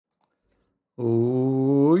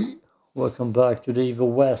Oi, welcome back to the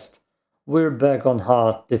Evil West. We're back on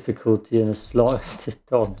hard difficulty, and as long as they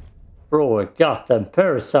don't throw a goddamn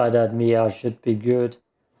parasite at me, I should be good.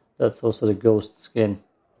 That's also the ghost skin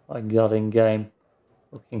I got in game.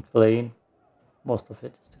 Looking clean. Most of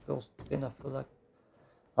it is the ghost skin, I feel like.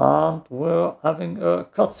 And we're having a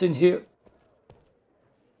cutscene here.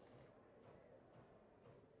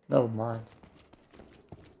 Never mind.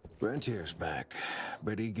 Rentier's back,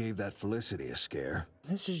 but he gave that Felicity a scare.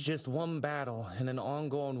 This is just one battle in an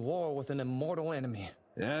ongoing war with an immortal enemy.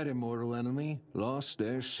 That immortal enemy lost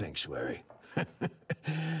their sanctuary.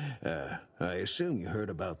 I assume you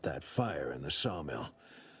heard about that fire in the sawmill.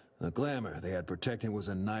 The glamour they had protecting was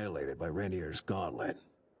annihilated by Rentier's gauntlet.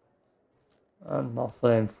 And my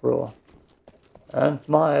flamethrower. And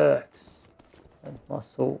my axe. And my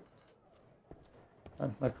sword.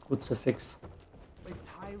 And my crucifix. It's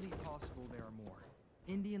highly possible there are more.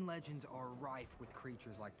 Indian legends are rife with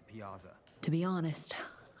creatures like the Piazza. To be honest,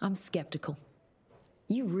 I'm skeptical.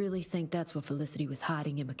 You really think that's what Felicity was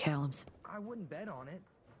hiding in McCallum's? I wouldn't bet on it,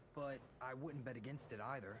 but I wouldn't bet against it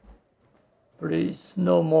either. Please,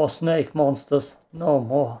 no more snake monsters. No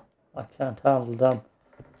more. I can't handle them.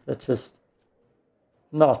 They're just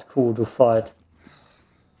not cool to fight.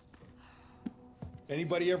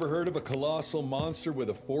 Anybody ever heard of a colossal monster with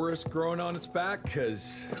a forest growing on its back?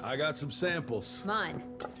 Cause I got some samples. Mine.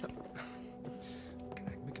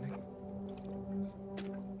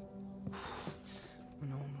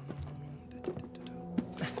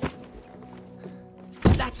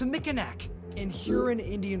 That's a Mikanak! In Huron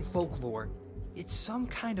Indian folklore, it's some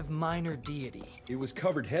kind of minor deity. It was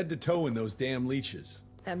covered head to toe in those damn leeches.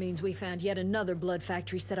 That means we found yet another blood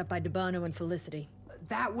factory set up by Debano and Felicity.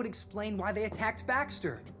 That would explain why they attacked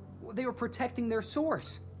Baxter. They were protecting their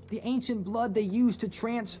source, the ancient blood they used to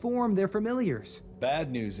transform their familiars.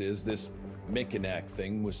 Bad news is this Mikanak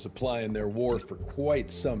thing was supplying their war for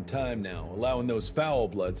quite some time now, allowing those foul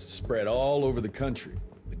bloods to spread all over the country.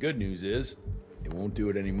 The good news is, it won't do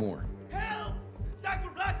it anymore. Help! Dr.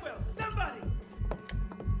 Blackwell, somebody!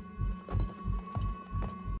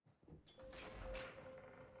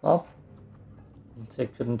 Oh. They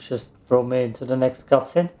couldn't just throw me into the next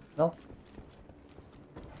cutscene? No?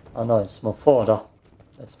 Oh no, it's my father.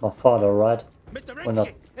 It's my father, right? Mr. We're not...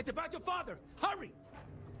 Rentier, it's about your father! Hurry!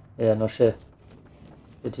 Yeah, no shit.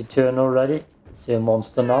 Did he turn already? Is he a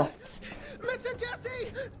monster now? Mr.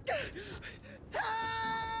 Jesse!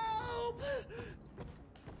 Help!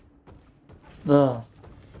 No.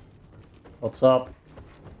 What's up?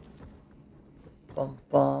 Bum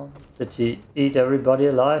bum. Did he eat everybody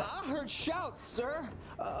alive? I heard shouts, sir.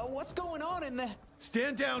 What's going on in there?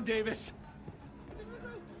 Stand down, Davis!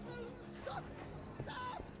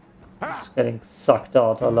 He's getting sucked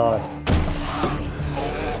out alive.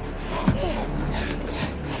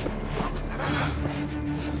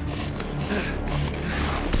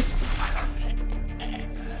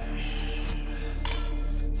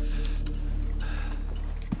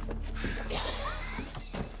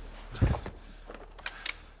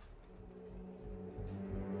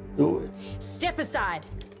 Do it. Step aside!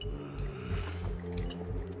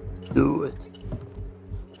 Do it.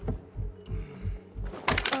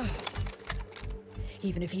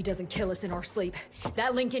 Even if he doesn't kill us in our sleep,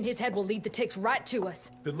 that link in his head will lead the ticks right to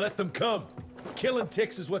us. Then let them come. Killing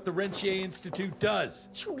ticks is what the Rentier Institute does.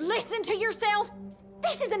 You listen to yourself?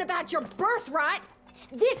 This isn't about your birthright.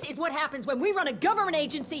 This is what happens when we run a government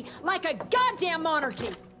agency like a goddamn monarchy.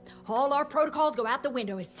 All our protocols go out the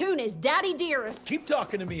window as soon as Daddy Dearest. Keep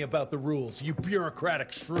talking to me about the rules, you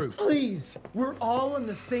bureaucratic shrew. Please, we're all on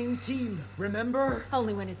the same team, remember?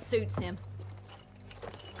 Only when it suits him.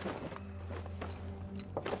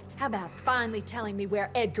 How about finally telling me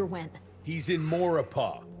where Edgar went? He's in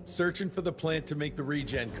Maurepas, searching for the plant to make the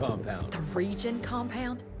regen compound. The Regen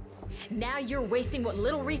compound? Now you're wasting what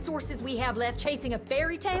little resources we have left chasing a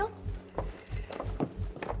fairy tale?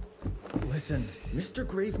 Listen, Mr.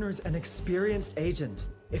 Gravener's an experienced agent.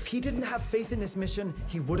 If he didn't have faith in his mission,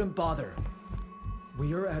 he wouldn't bother.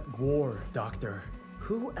 We are at war, Doctor.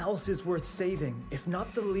 Who else is worth saving, if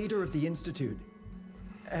not the leader of the Institute?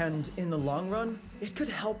 And in the long run, it could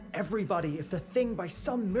help everybody if the thing by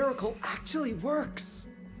some miracle actually works.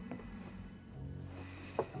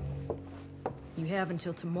 You have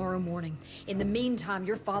until tomorrow morning. In the meantime,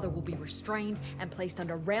 your father will be restrained and placed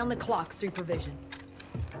under round-the-clock supervision.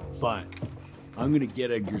 Fine. I'm gonna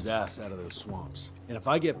get Edgar's ass out of those swamps. And if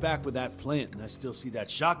I get back with that plant and I still see that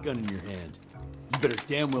shotgun in your hand, you better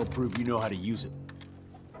damn well prove you know how to use it.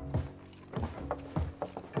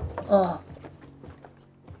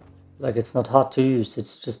 Like, it's not hard to use,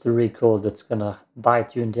 it's just the recoil that's gonna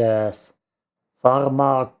bite you in the ass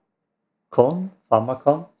Pharmacon?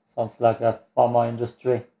 Sounds like a pharma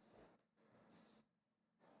industry.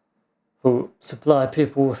 Who supply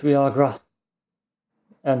people with Viagra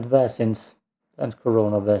and vaccines and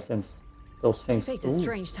corona vaccines. Those things. You picked a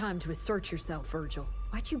strange time to assert yourself, Virgil.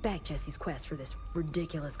 Why'd you back Jesse's quest for this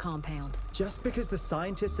ridiculous compound? Just because the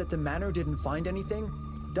scientists at the manor didn't find anything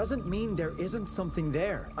doesn't mean there isn't something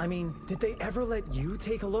there. I mean, did they ever let you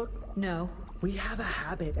take a look? No. We have a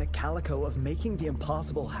habit at Calico of making the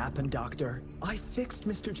impossible happen, Doctor. I fixed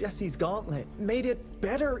Mr. Jesse's gauntlet, made it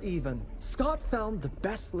better even. Scott found the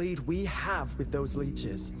best lead we have with those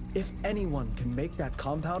leeches. If anyone can make that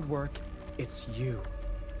compound work, it's you.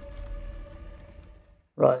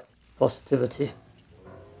 Right, positivity.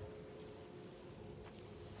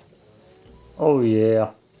 Oh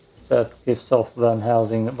yeah, that gives off Van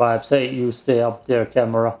Helsing vibes. Hey, you stay up there,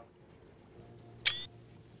 camera.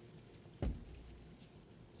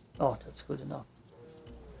 Oh, that's good enough.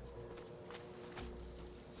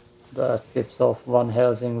 That gives off Van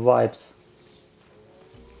Helsing vibes.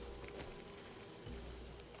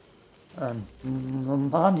 And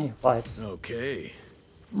money vibes. Okay.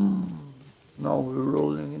 Now we're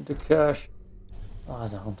rolling into cash. I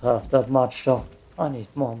don't have that much though. I need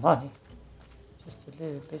more money. Just a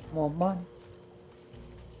little bit more money.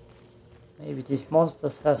 Maybe these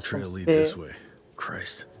monsters have The trail some leads spare. this way.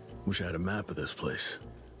 Christ. Wish I had a map of this place.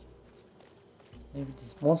 Maybe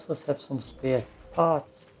these monsters have some spare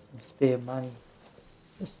parts, some spare money.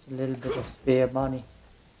 Just a little bit of spare money.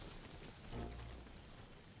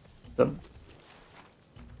 Boom.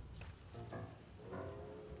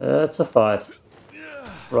 It's a fight.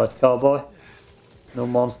 Right, cowboy? No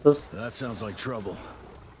monsters? That sounds like trouble.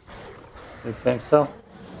 You think so?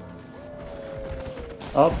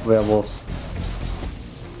 Oh, werewolves.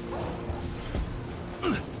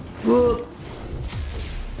 Whoa.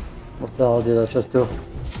 What the hell did I just do?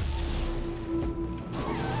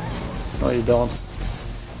 No, you don't.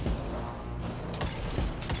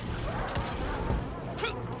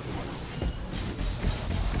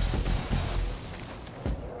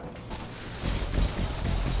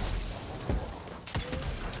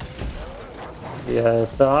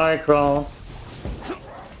 Yes, the high ground.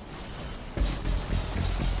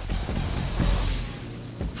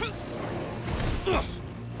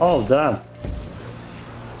 Oh, damn.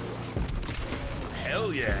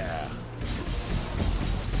 Hell yeah!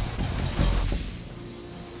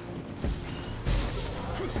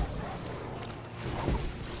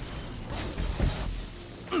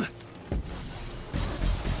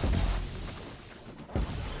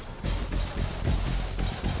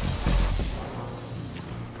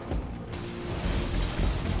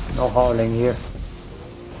 No howling here.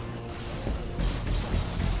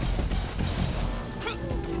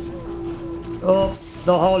 Oh,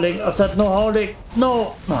 no howling. I said no howling.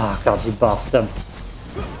 No. Ah, God, he buffed them.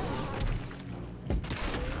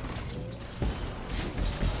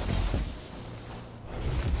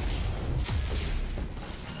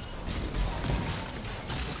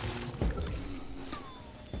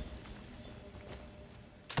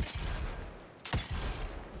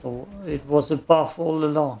 So it was a buff all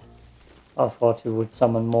along. I thought he would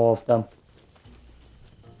summon more of them.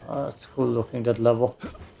 That's cool looking, that level.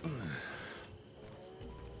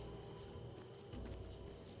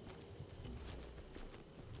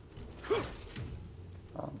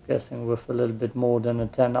 I'm guessing with a little bit more than a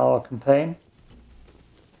 10-hour campaign.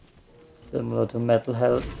 Similar to Metal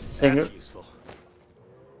Hellsinger. That's useful.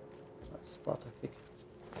 Sparta kick.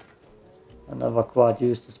 I never quite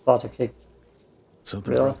used the Sparta kick.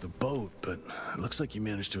 Something Really? broke the boat, but it looks like you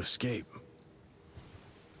managed to escape.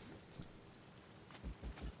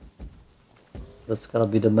 That's gonna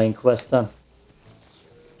be the main quest then.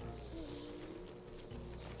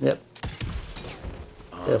 Yep.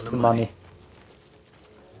 There's the money.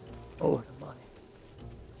 Oh, the money.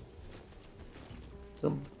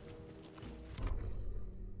 Boom.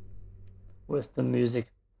 Where's the music?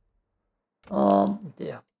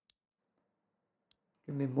 There.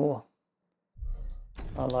 Give me more.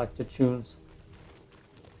 I like the tunes.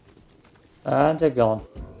 And they're gone.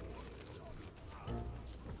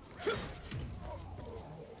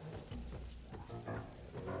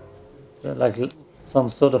 They're like some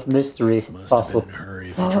sort of mystery Must puzzle. have been in a hurry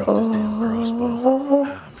if he dropped his damn crossbow.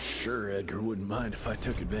 I'm sure Edgar wouldn't mind if I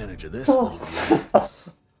took advantage of this little guy.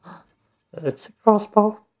 It's a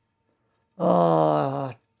crossbow.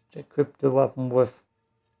 Equip the weapon with.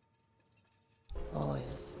 Oh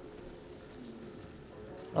yes.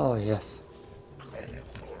 Oh yes.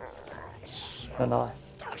 Can I?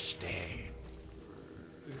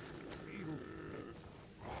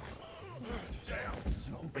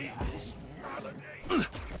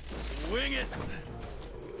 Wing it.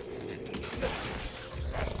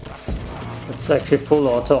 It's actually full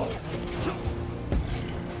auto.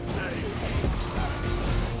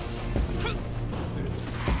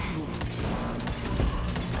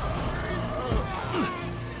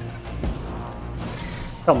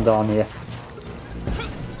 Come down here.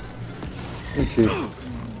 Thank you.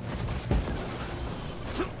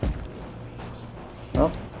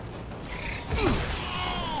 Oh.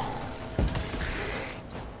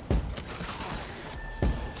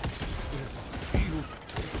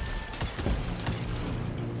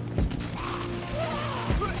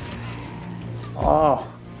 Ah.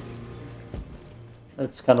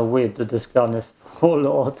 It's kind of weird that this gun is full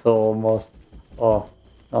auto almost. Or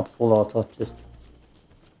not full auto, just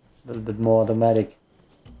a little bit more automatic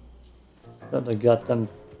than the goddamn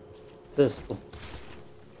pistol.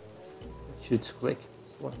 It shoots quick,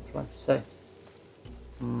 that's what I'm trying to say.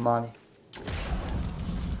 Money.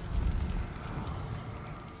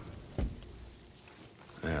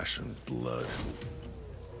 Ash and blood.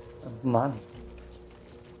 And money.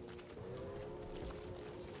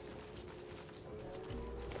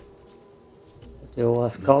 They all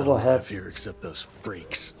have cowboy hats. Here except those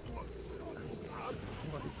freaks.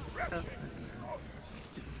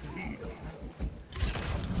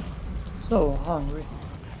 So hungry.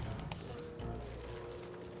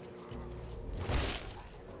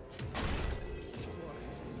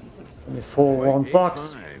 Only 4-1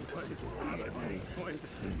 bucks.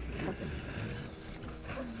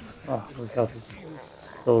 Oh, we got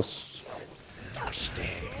those.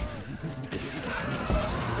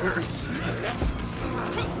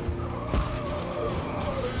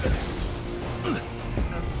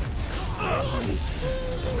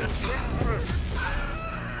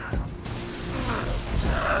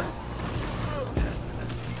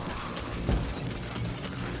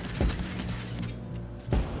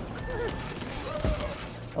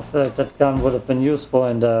 I feel like that gun would have been useful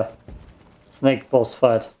in the snake boss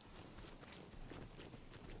fight.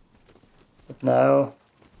 But no.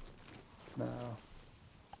 No.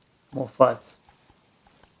 More fights.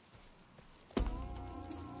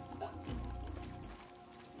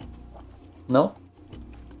 No?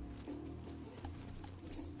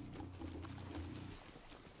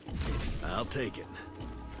 I'll take it.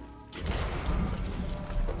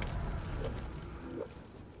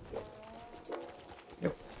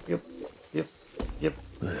 Yep.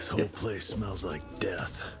 This whole place smells like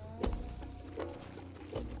death.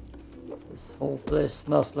 This whole place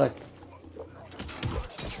smells like...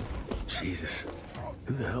 Jesus.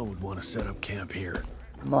 Who the hell would want to set up camp here?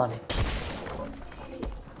 money.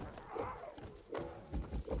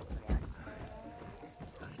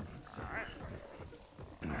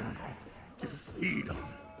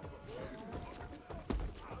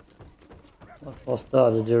 What was the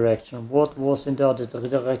other direction? What was in the other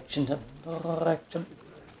direction?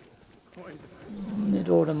 Need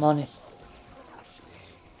all the money.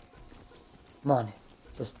 Money.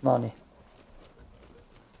 Just money.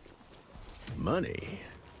 Money?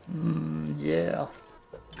 Yeah.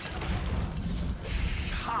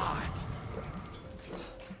 Hot.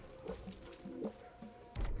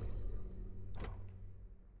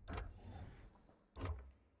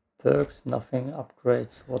 Perks, nothing.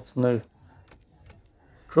 Upgrades. What's new?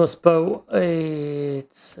 Crossbow 8.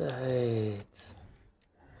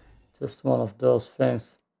 Just one of those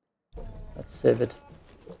things. Let's save it.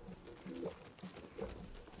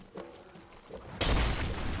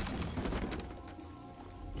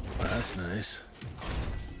 That's nice.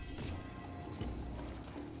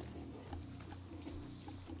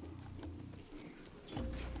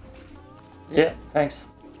 Yeah, thanks.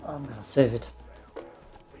 I'm gonna save it.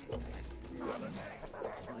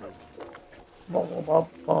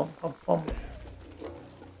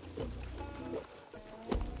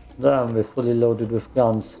 Damn, we're fully loaded with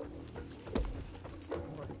guns.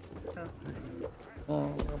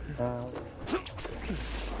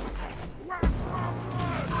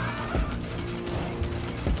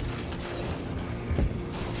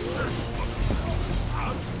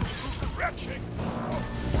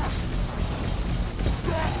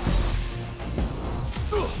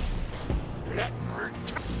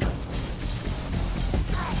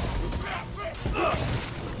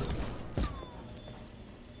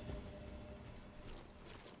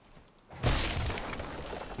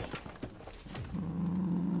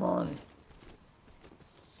 Money.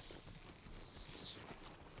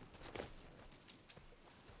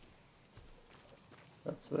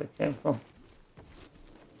 That's where it came from.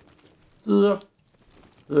 Yep,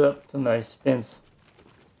 too many spins.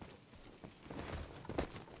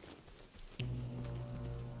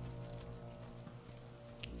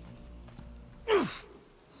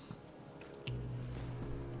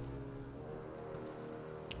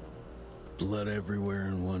 blood everywhere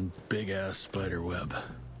in one big-ass spider web.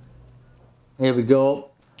 Here we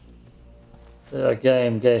go. The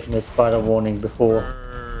game gave me a spider warning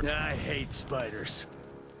before. I hate spiders.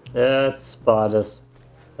 That's spiders.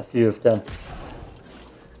 A few of them.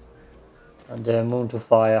 And they're immune to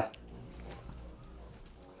fire.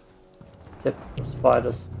 Typical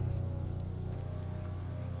spiders.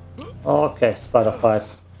 Okay, spider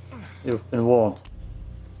fights. You've been warned.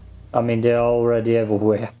 I mean, they're already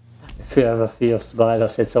everywhere. If you have a fear of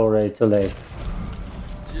spiders, it's already too late.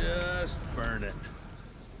 Just burn it.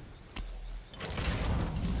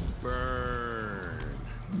 Burn.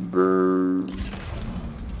 Burn.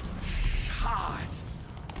 Hot.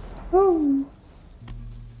 Woo.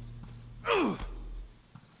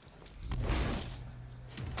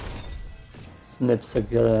 Snips are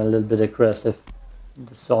getting a little bit aggressive in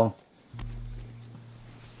the song.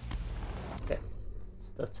 Okay,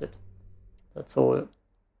 that's it. That's all.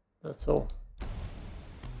 That's all.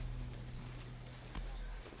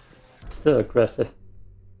 Still aggressive.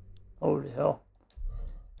 Holy hell.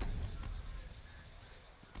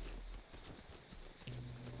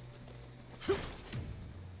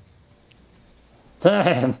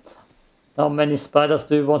 Damn! How many spiders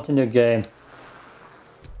do you want in your game?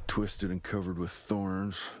 Twisted and covered with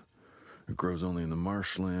thorns. It grows only in the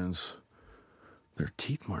marshlands. They're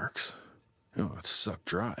teeth marks. Oh, it's sucked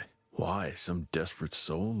dry. Why? Some desperate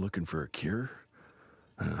soul looking for a cure?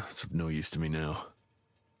 It's of no use to me now.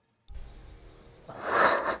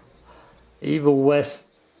 Evilwest's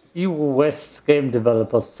game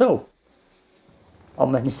developers. So, how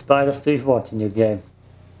many spiders do you want in your game?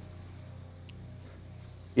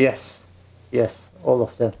 Yes, yes, all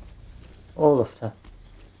of them. All of them.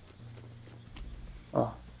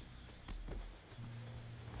 Oh.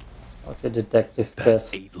 Okay, detective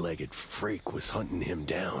press. That eight-legged freak was hunting him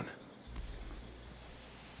down.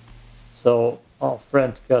 So, our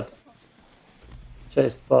friend got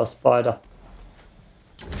chased by a spider.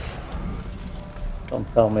 Don't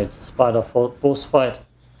tell me it's a spider boss fight.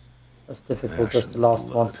 As difficult as the last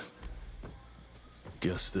one.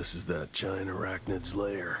 Guess this is that giant arachnid's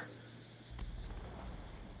lair.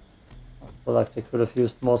 I feel like they could have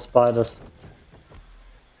used more spiders.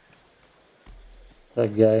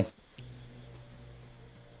 That guy.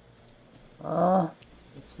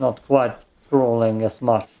 It's not quite crawling as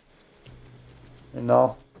much. You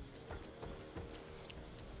know?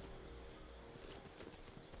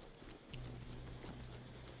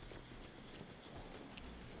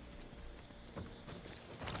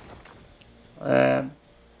 God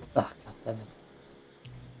damn it.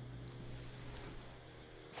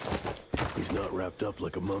 He's not wrapped up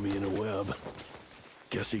like a mummy in a web.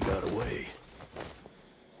 Guess he got away.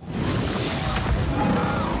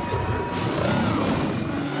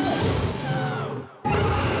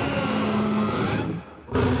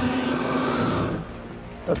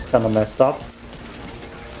 That's kind of messed up.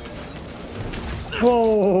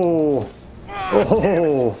 Whoa!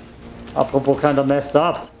 Oh! Apropos kind of messed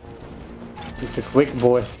up. He's a quick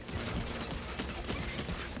boy.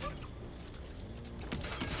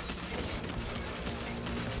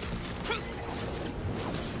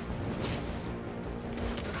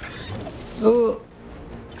 Oh!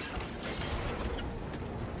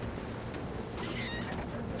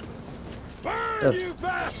 Burn, you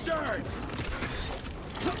bastards!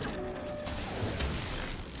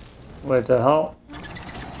 Where the hell?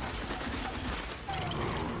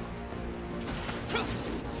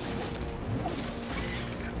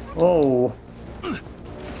 Oh!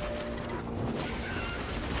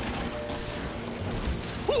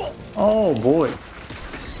 Oh boy!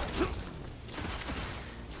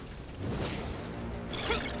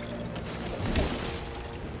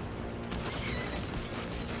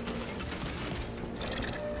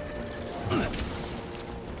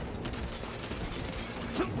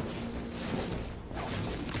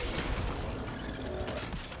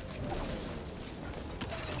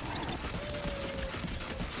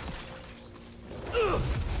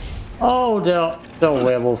 Oh, there are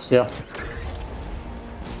werewolves here.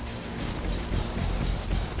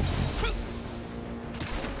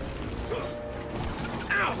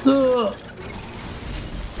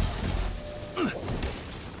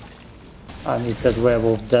 I need that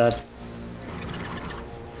werewolf dead.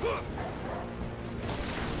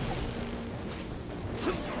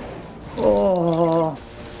 Oh.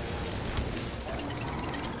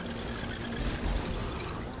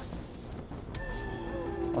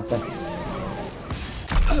 Okay.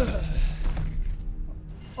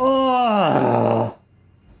 Oh.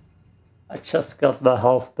 I just got my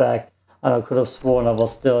health back, and I could have sworn I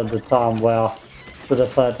was still at the time where I should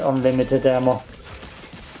have had unlimited ammo.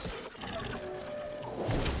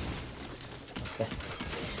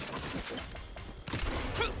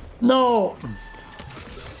 No!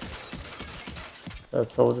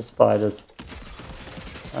 That's all the spiders.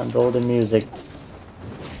 And all the music.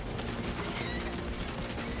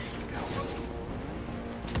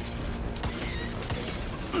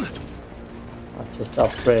 I'll just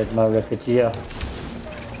upgrade my repeater.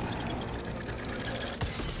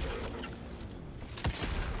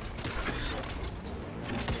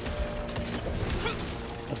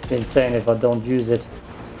 I'd be insane if I don't use it.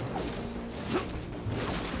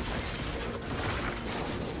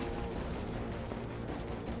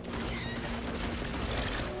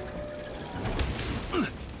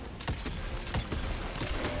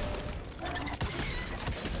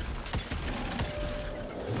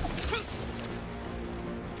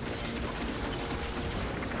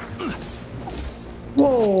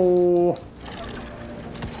 Whoa!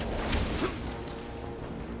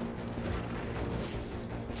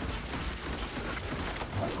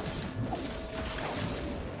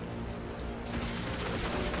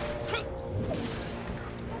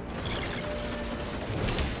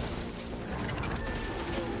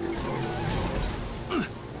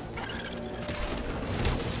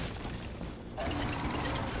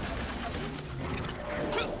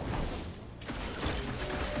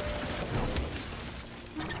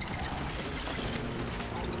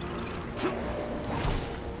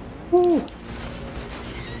 Woo.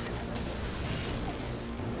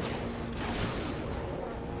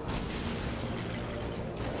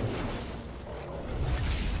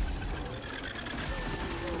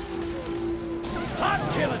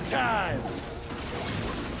 Hot killer time!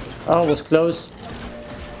 Oh, was close.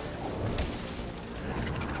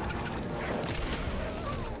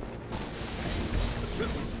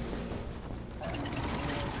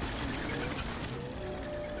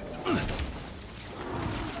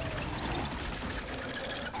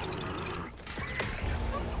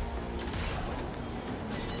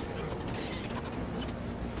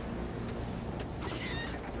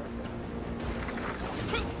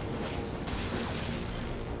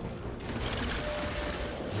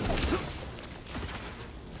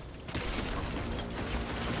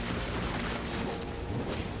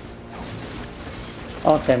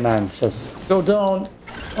 Okay, man, just go down.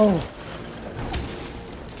 Oh.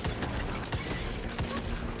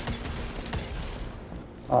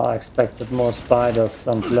 I expected more spiders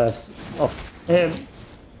and less of him.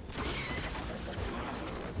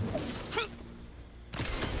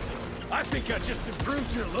 I think I just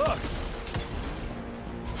improved your looks.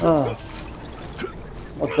 Oh.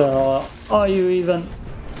 What the hell are you even?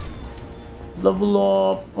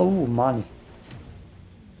 Level up. Oh, money.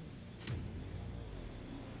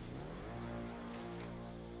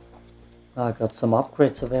 I got some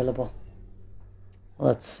upgrades available.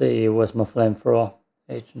 Let's see, where's my flamethrower?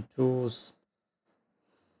 Agent tools.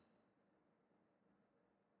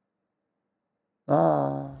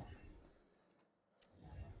 Ah.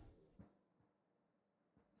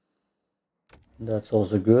 That's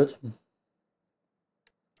also good.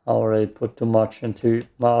 I already put too much into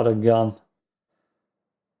my other gun.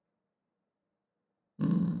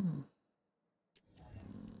 What's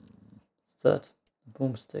that? A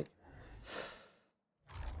boomstick.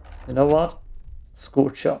 You know what?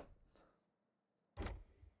 Scorcher.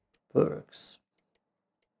 Perks.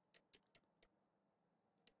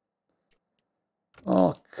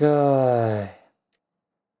 Okay.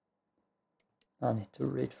 I need to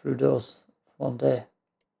read through those one day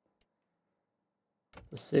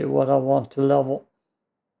to see what I want to level.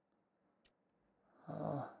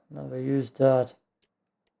 Never used that.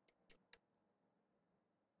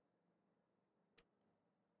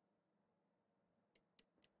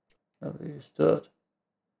 Never used that.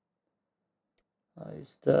 I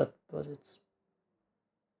used that, but it's...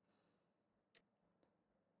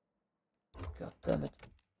 God damn it. I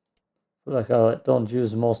feel like I don't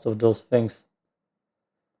use most of those things.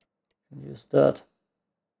 Use that.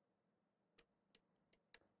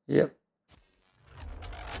 Yep.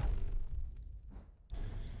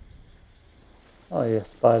 Oh yeah,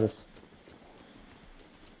 spiders.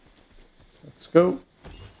 Let's go.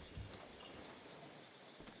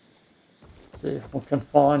 See if we can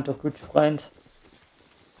find a good friend.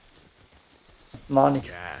 Money.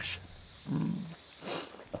 Cash.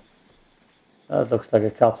 That looks like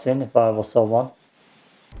a cutscene if I ever saw one.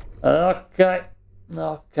 Okay.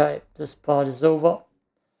 Okay, this part is over.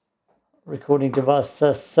 Recording device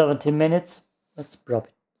says 70 minutes. Let's drop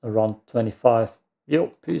it around 25. Yo,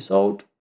 peace out.